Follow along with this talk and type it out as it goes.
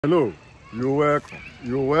Hello, you're welcome.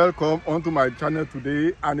 You're welcome onto my channel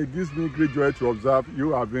today, and it gives me great joy to observe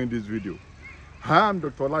you are viewing this video. I'm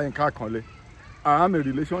Dr. Olayinka Akanle. I'm a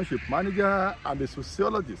relationship manager and a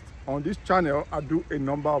sociologist. On this channel, I do a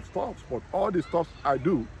number of stuff, but all the stuff I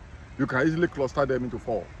do, you can easily cluster them into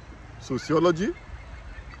four: sociology,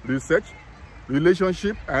 research,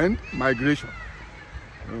 relationship, and migration.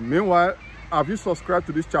 Meanwhile, have you subscribed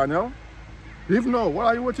to this channel? If not, what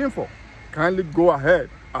are you waiting for? Kindly go ahead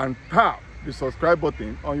and tap the subscribe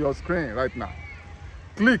button on your screen right now.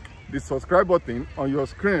 Click the subscribe button on your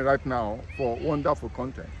screen right now for wonderful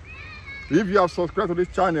content. If you have subscribed to this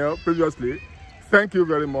channel previously, thank you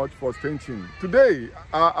very much for staying tuned. Today,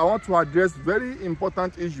 I want to address very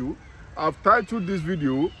important issue. I've titled this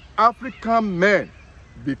video, African Men,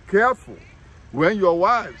 be careful when your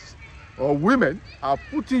wives or women are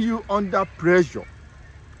putting you under pressure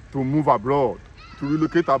to move abroad, to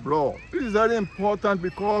relocate abroad. This is very important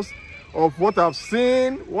because of what I've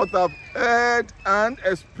seen, what I've heard, and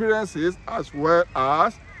experiences, as well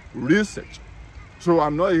as research. So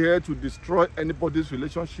I'm not here to destroy anybody's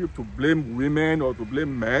relationship, to blame women or to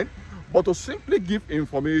blame men, but to simply give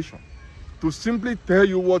information, to simply tell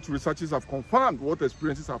you what researchers have confirmed, what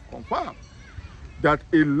experiences have confirmed, that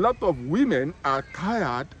a lot of women are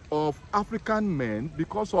tired of African men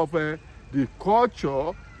because of the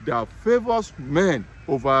culture that favors men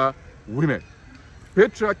over women.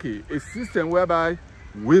 Patriarchy, a system whereby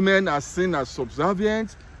women are seen as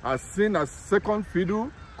subservient, are seen as second fiddle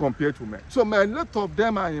compared to men. So a lot of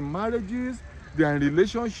them are in marriages, they are in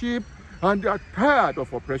relationship, and they are tired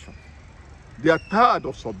of oppression. They are tired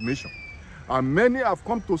of submission. And many have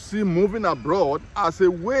come to see moving abroad as a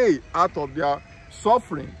way out of their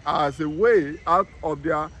suffering, as a way out of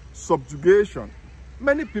their subjugation.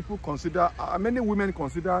 Many people consider, many women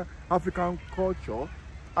consider African culture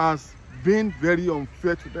as being very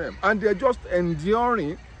unfair to them, and they're just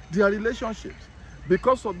enduring their relationships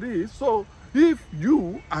because of this. So if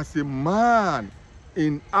you, as a man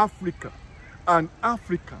in Africa, an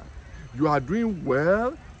African, you are doing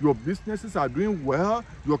well, your businesses are doing well,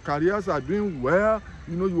 your careers are doing well,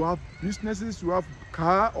 you know, you have businesses, you have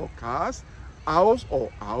car or cars, house or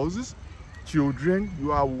houses, children,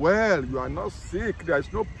 you are well, you are not sick, there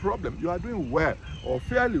is no problem, you are doing well or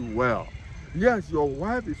fairly well. Yes, your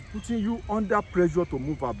wife is putting you under pressure to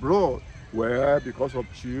move abroad. Well, because of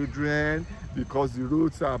children, because the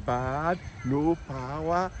roads are bad, no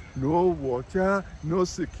power, no water, no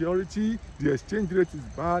security, the exchange rate is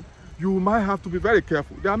bad. You might have to be very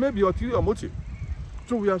careful. There may be ulterior motive.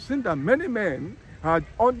 So we have seen that many men are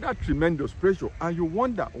under tremendous pressure, and you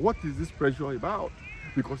wonder, what is this pressure about?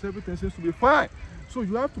 Because everything seems to be fine. So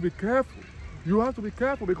you have to be careful. You have to be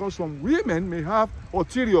careful because some women may have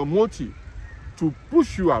ulterior motive to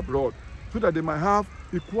push you abroad so that they might have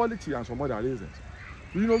equality and some other reasons.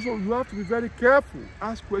 You know, so you have to be very careful,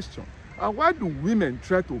 ask questions. And why do women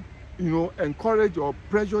try to, encourage or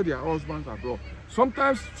pressure their husbands abroad?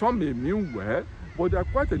 Sometimes some may mean well, but there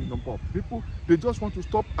are quite a number of people, they just want to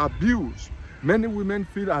stop abuse. Many women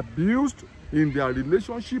feel abused in their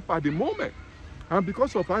relationship at the moment. And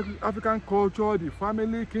because of African culture, the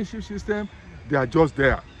family kinship system, they are just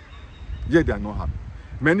there. Yet they are not happy.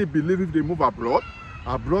 Many believe if they move abroad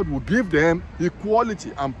will give them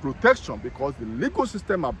equality and protection because the legal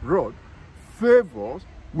system abroad favors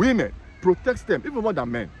women, protects them even more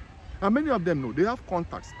than men. And many of them know they have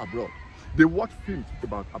contacts abroad. They watch films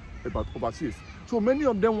about overseas. So many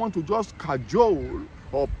of them want to just cajole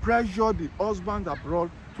or pressure the husband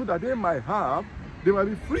abroad so that they might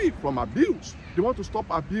be free from abuse. They want to stop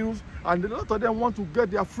abuse, and a lot of them want to get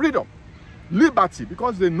their freedom, liberty,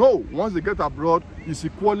 because they know once they get abroad, it's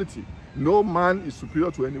equality. No man is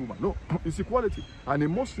superior to any woman. No, it's equality. And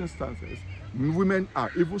in most instances, women are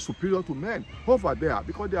even superior to men over there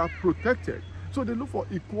because they are protected. So they look for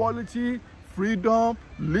equality, freedom,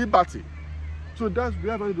 liberty. So that's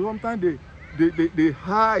where sometimes they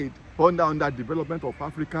hide under development of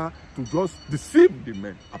Africa to just deceive the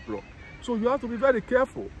men abroad. So you have to be very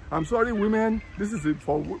careful. I'm sorry, women, this is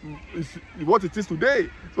what it is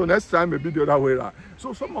today. So next time, maybe the other way around.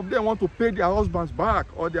 So some of them want to pay their husbands back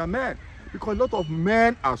or their men because a lot of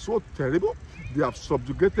men are so terrible. They have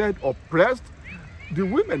subjugated, oppressed the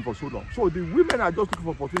women for so long. So the women are just looking for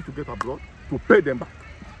opportunity to get abroad to pay them back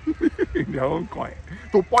in their own coin,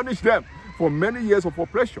 to punish them for many years of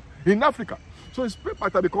oppression in Africa. So it's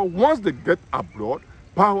better because once they get abroad,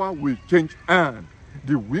 power will change hands.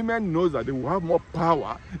 The women know that they will have more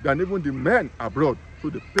power than even the men abroad, so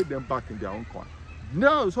they pay them back in their own coin.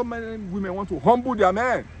 Now, so many women want to humble their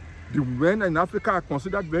men. The men in Africa are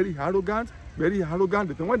considered very arrogant.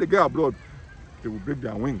 When they get abroad, they will break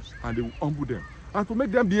their wings and they will humble them. And to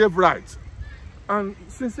make them behave right. And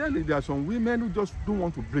sincerely, there are some women who just don't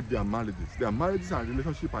want to break their marriages. Their marriages and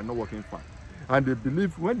relationships are not working fine. And they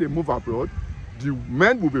believe when they move abroad, the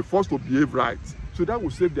men will be forced to behave right. So that will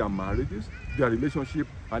save their marriages, their relationship,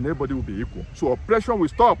 and everybody will be equal. So oppression will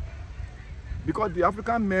stop. Because the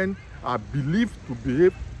African men are believed to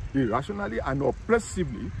behave irrationally and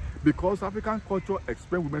oppressively because African culture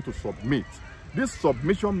expects women to submit. This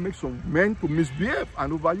submission makes some men to misbehave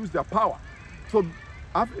and overuse their power. So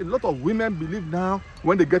a lot of women believe now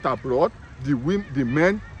when they get abroad, the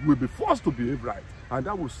men will be forced to behave right, and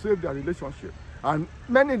that will save their relationship. And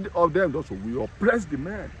many of them also will oppress the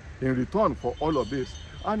men in return for all of this.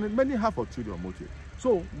 And many have ulterior motive.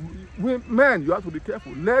 So men, you have to be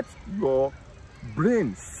careful. Let your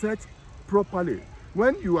brain set properly.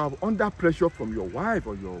 When you are under pressure from your wife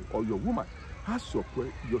or your woman, ask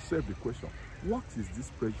yourself the question, what is this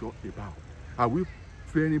pressure about? Are we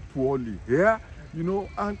faring poorly here? You know,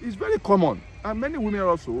 and it's very common. And many women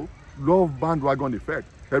also love bandwagon effect.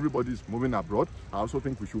 Everybody is moving abroad. I also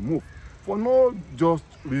think we should move for no just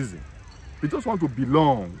reason. They just want to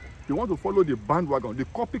belong. They want to follow the bandwagon, the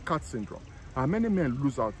copycat syndrome. And many men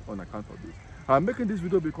lose out on account of this. I'm making this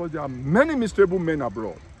video because there are many miserable men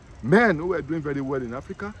abroad. Men who are doing very well in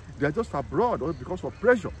Africa, they are just abroad because of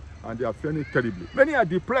pressure and they are faring terribly. Many are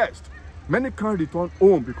depressed. Many can't return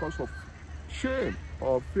home because of shame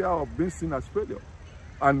or fear of being seen as failure.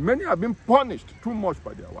 And many have been punished too much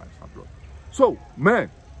by their wives abroad. So,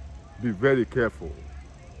 men, be very careful.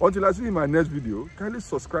 Until I see you in my next video, kindly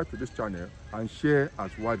subscribe to this channel and share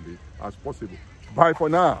as widely as possible. Bye for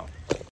now.